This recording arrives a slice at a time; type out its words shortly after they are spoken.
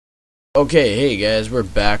Okay, hey guys, we're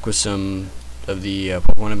back with some of the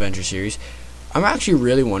Pokemon Adventure series. I'm actually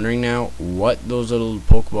really wondering now what those little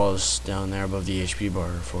Pokeballs down there above the HP bar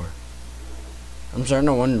are for. I'm starting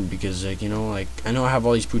to wonder because, like, I know I have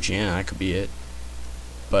all these Poochyena, that could be it.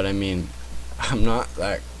 But, I mean, I'm not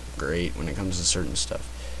that great when it comes to certain stuff.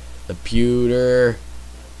 The Pewter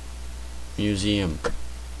Museum.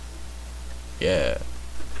 Yeah.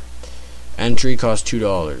 Entry costs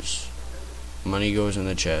 $2. Money goes in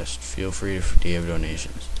the chest. Feel free to give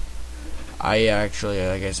donations. I actually,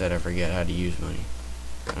 like I said, I forget how to use money.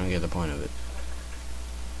 I don't get the point of it.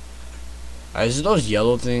 Is it those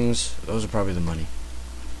yellow things? Those are probably the money.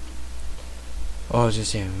 Oh, I was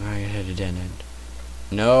just saying, I had a dead end.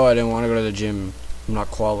 No, I didn't want to go to the gym. I'm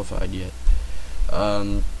not qualified yet.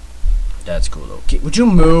 That's cool though. Okay, would you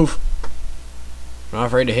move? I'm not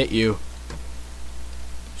afraid to hit you.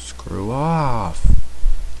 Screw off.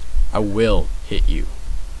 I will hit you.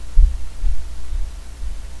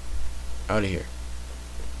 Out of here.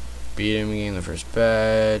 Beat him, gain the first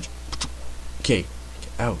badge. Okay,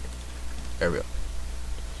 get out. There we go.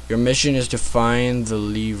 Your mission is to find the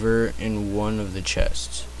lever in one of the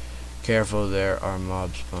chests. Careful, there are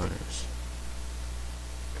mob spawners.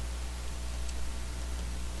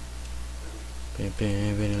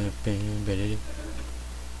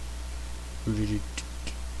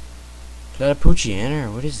 Is that a Poochyena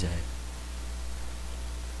or what is that?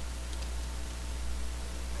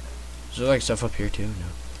 Is there like stuff up here too? No.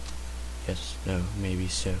 Yes. No. Maybe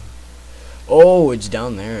so. Oh, it's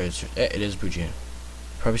down there. It is Poochyena.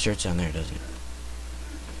 Probably starts down there, doesn't it?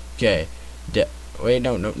 Okay. Wait.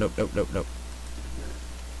 No. Nope.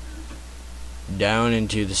 Down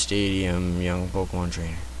into the stadium, young Pokemon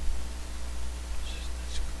trainer.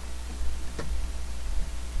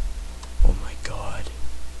 Oh my god.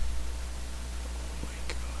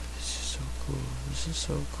 This is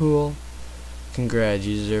so cool. Congrats,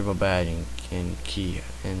 you deserve a badge and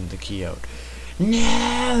the key out.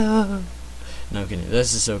 No! No, I'm kidding.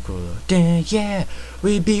 This is so cool though. Dang, yeah!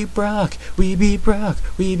 We beat Brock! Oh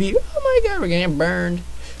my god, we're getting burned!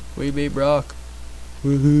 We beat Brock!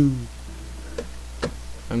 Woohoo!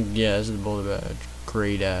 Yeah, this is the boulder badge.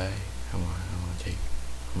 Great eye. I'm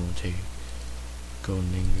gonna take it.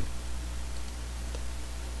 Golden ingot.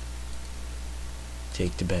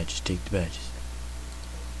 Take the badges.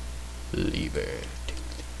 Lever.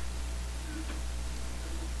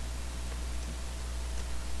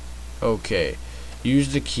 Okay.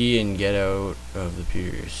 Use the key and get out of the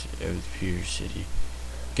Pewter City.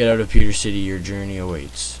 Get out of Pewter City, your journey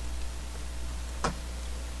awaits.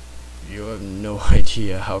 You have no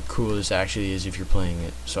idea how cool this actually is if you're playing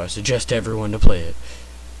it, so I suggest everyone to play it.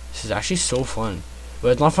 This is actually so fun. But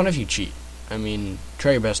it's not fun if you cheat. I mean,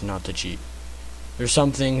 try your best not to cheat. There's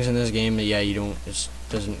some things in this game that, yeah, it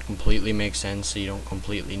doesn't completely make sense, so you don't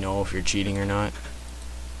completely know if you're cheating or not.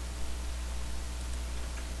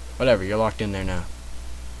 Whatever, you're locked in there now.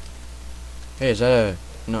 Hey, is that a...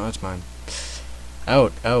 No, that's mine.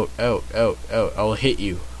 Out. I'll hit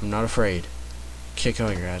you. I'm not afraid. Kick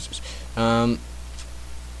all your asses. So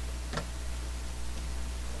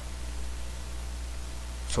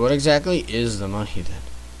what exactly is the money then?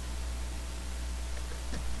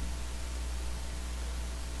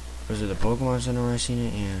 Was it the Pokemon Center where I seen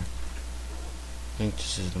it? Yeah. I think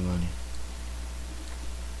this is the money.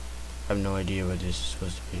 I have no idea what this is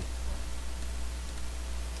supposed to be.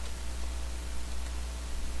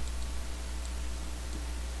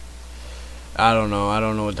 I don't know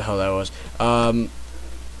what the hell that was. I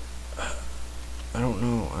don't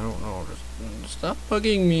know. Just stop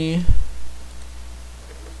bugging me.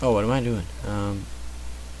 Oh, what am I doing? I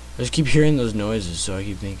just keep hearing those noises, so I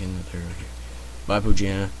keep thinking that they're right here. Bye,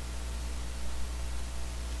 Poochyena.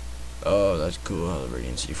 Oh, that's cool how the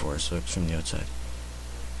Radiancy Forest looks from the outside.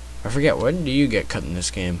 I forget, when do you get cut in this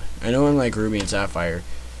game? I know in like Ruby and Sapphire,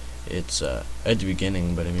 it's at the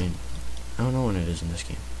beginning, but I mean, I don't know when it is in this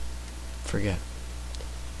game. Forget.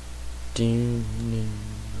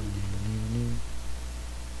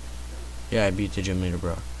 Yeah, I beat the gym leader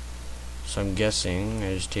Brock. So I'm guessing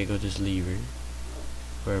I just take out this lever,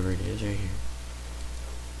 wherever it is, right here.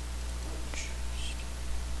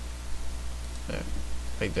 There.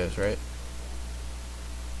 Like this, right?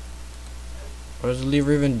 What does the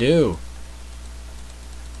lever even do?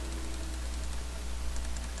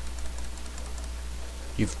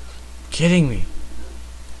 You kidding me?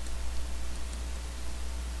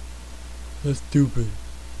 That's stupid.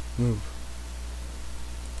 Move.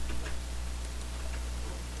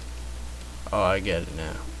 Oh, I get it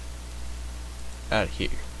now. Out of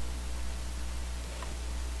here.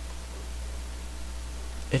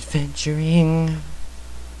 Adventuring.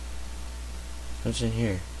 What's in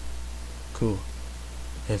here? Cool.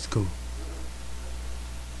 That's cool.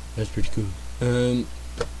 That's pretty cool.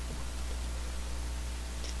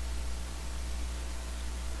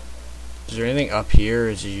 Is there anything up here, or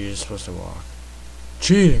is you just supposed to walk?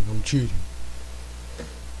 Cheating, I'm cheating.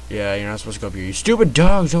 Yeah, you're not supposed to go up here. You stupid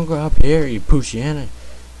dogs, don't go up here, you Poociana. You're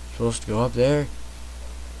supposed to go up there.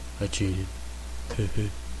 I cheated.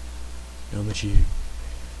 I'm a cheater.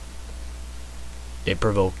 They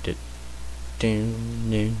provoked it.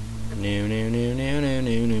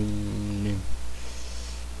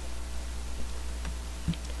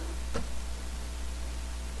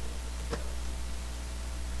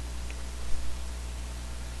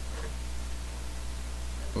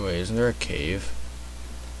 Wait, isn't there a cave?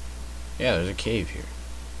 Yeah, there's a cave here.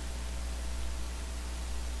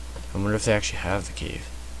 I wonder if they actually have the cave.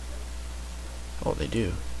 Oh, they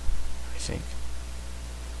do, I think.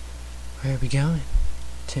 Where are we going,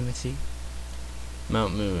 Timothy?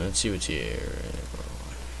 Mount Moon, let's see what's here.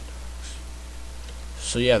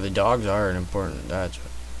 So yeah, the dogs are an important, that's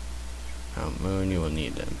what. Mount Moon, you will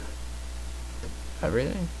need them.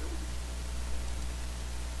 Everything?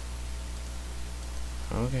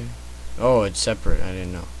 Okay. Oh, it's separate, I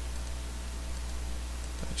didn't know.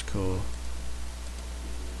 That's cool.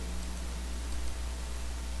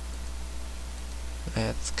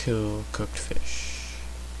 That's cool. Cooked fish.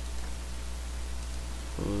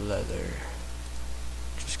 Leather.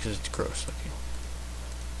 Just because it's gross looking.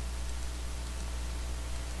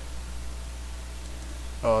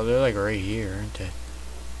 Oh, they're like right here, aren't they?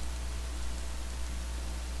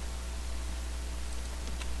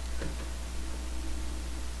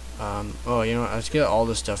 Oh, you know what? Let's get all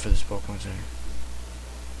the stuff for this Pokemon Center.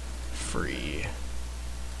 Free.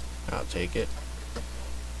 I'll take it.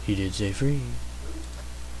 He did say free.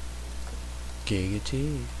 Giga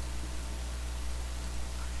T.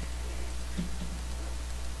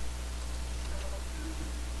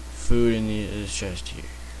 Food in this chest here.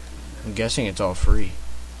 I'm guessing it's all free.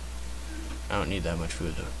 I don't need that much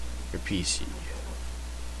food though. Your PC.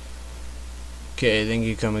 Okay, then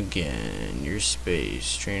you come again. Your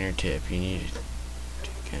space. Trainer tip. You need to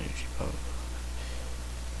take energy. Oh.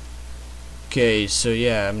 Okay, so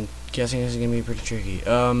yeah, I'm guessing this is gonna be pretty tricky.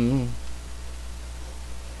 So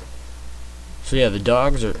yeah, the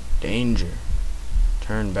dogs are danger.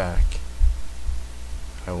 Turn back.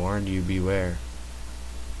 I warned you, beware.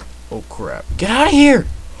 Oh crap. Get out of here!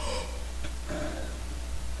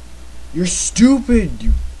 You're stupid,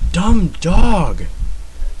 you dumb dog!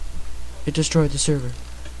 It destroyed the server.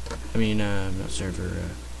 I mean, not server,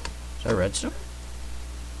 is that redstone?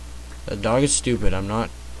 The dog is stupid. I'm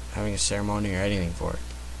not having a ceremony or anything for it.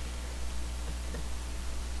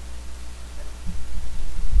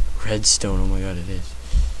 Redstone, oh my god, it is.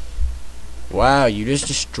 Wow, you just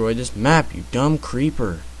destroyed this map, you dumb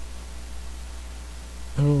creeper.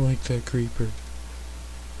 I don't like that creeper.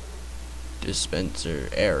 Dispenser,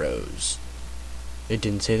 arrows. It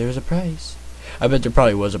didn't say there was a price. I bet there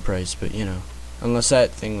probably was a price, but you know. Unless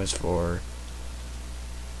that thing was for...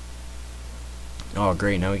 Oh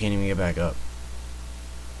great, now we can't even get back up.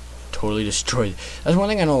 Totally destroyed. That's one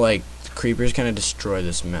thing I don't like. The creepers kind of destroy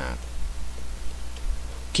this map.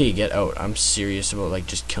 Okay, get out. I'm serious about like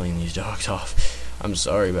just killing these dogs off. I'm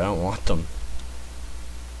sorry, but I don't want them.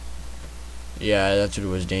 Yeah, that's what it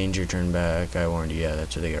was. Danger, turn back. I warned you. Yeah,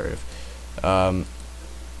 that's what they got rid of.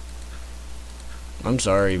 I'm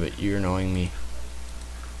sorry, but you're annoying me.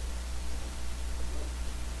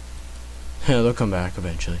 They'll come back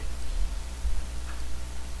eventually.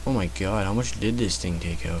 Oh my god, how much did this thing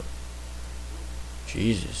take out?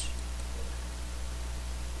 Jesus.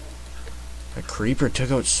 That creeper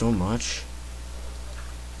took out so much.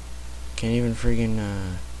 Can't even friggin'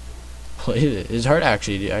 play it. It's hard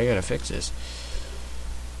actually. I gotta fix this.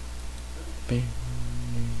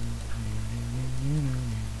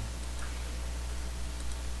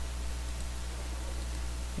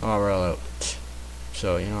 Oh, we're all out.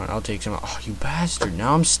 So, you know what? I'll take some. Oh, you bastard.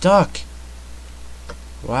 Now I'm stuck.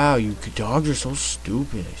 Wow, you dogs are so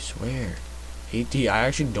stupid, I swear. I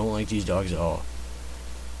actually don't like these dogs at all.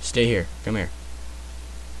 Stay here. Come here.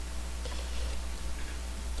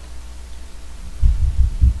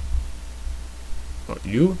 Oh,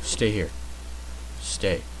 you? Stay here.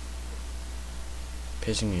 Stay.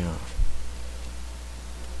 Pissing me off.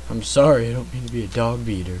 I'm sorry, I don't mean to be a dog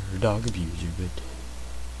beater or dog abuser, but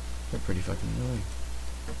they're pretty fucking annoying.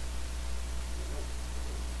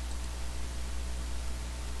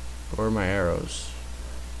 Where are my arrows?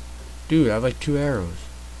 Dude, I have like 2 arrows.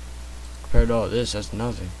 Compared to all this, that's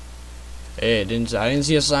nothing. Hey, I didn't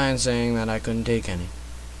see a sign saying that I couldn't take any.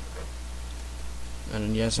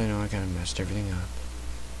 And yes, I know I kind of messed everything up.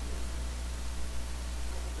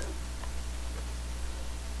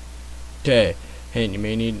 Okay, and you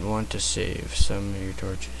may want to save some of your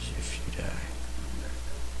torches if you die.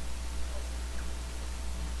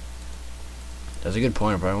 That's a good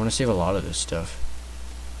point, but I want to save a lot of this stuff.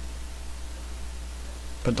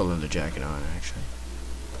 Put the leather jacket on, actually.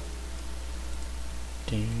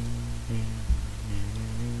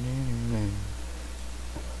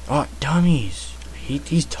 Oh, dummies! I hate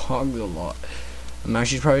these dogs a lot. I'm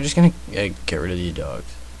actually probably just gonna get rid of these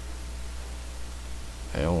dogs.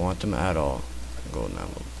 I don't want them at all. Golden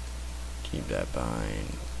apple. Keep that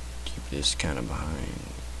behind. Keep this kind of behind.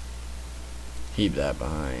 Keep that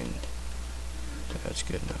behind. That's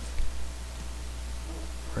good enough.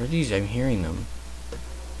 Where are these? I'm hearing them.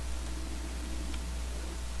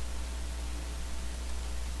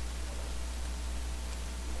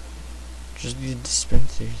 Just the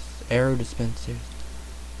dispensers. Arrow dispensers.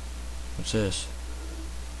 What's this?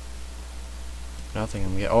 Nothing.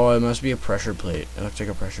 I'm getting. Oh, it must be a pressure plate. It looks like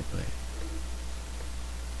a pressure plate.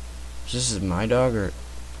 Is this my dog or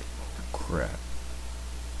crap?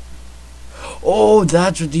 Oh,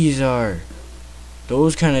 that's what these are.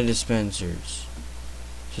 Those kind of dispensers.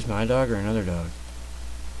 Is this my dog or another dog?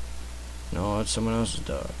 No, it's someone else's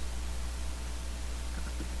dog.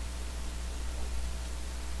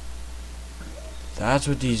 That's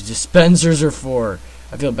what these dispensers are for.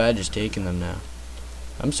 I feel bad just taking them now.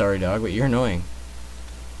 I'm sorry, dog, but you're annoying.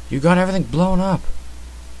 You got everything blown up.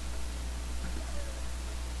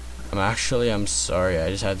 I'm sorry. I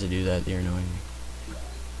just had to do that. You're annoying me.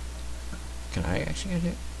 Can I actually get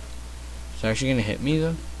hit? Is it actually gonna hit me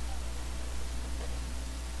though?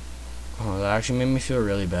 Oh, that actually made me feel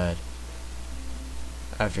really bad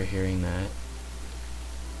after hearing that.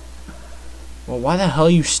 Well, why the hell are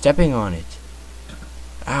you stepping on it?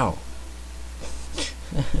 Ow.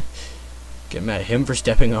 Get mad at him for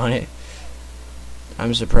stepping on it.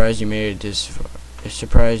 I'm surprised you made it this far. I'm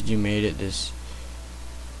surprised you made it this.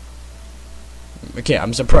 Okay,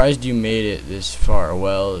 I'm surprised you made it this far.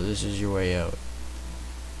 Well, this is your way out.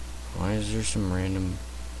 Why is there some random...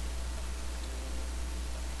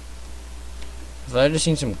 I thought I just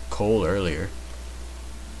seen some coal earlier.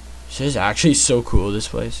 This is actually so cool, this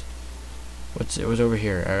place. What's over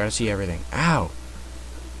here? I gotta see everything. Ow!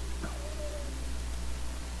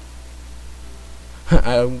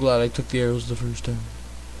 I'm glad I took the arrows the first time.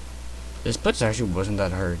 This place actually wasn't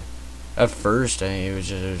that hard. At first, it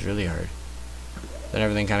was really hard. Then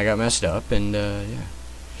everything kind of got messed up, and yeah.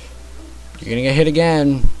 You're gonna get hit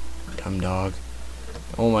again, dumb dog.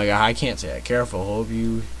 Oh my god, I can't say that. Careful. Hope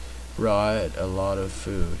you brought a lot of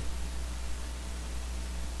food.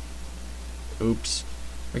 Oops.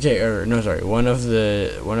 Okay, or no, sorry. One of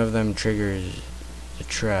them triggers the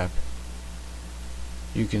trap.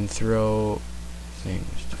 You can throw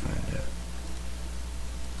things to find out.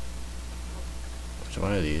 So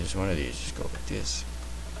one of these, just go like this.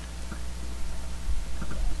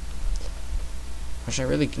 Actually, I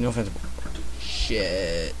really, no offense.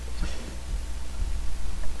 Shit.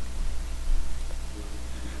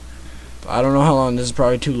 I don't know how long. This is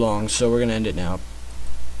probably too long, so we're gonna end it now.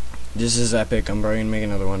 This is epic. I'm probably gonna make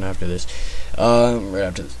another one after this. Right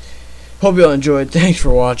after this. Hope you all enjoyed. Thanks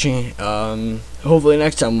for watching. Hopefully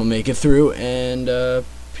next time we'll make it through. And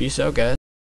peace out, guys.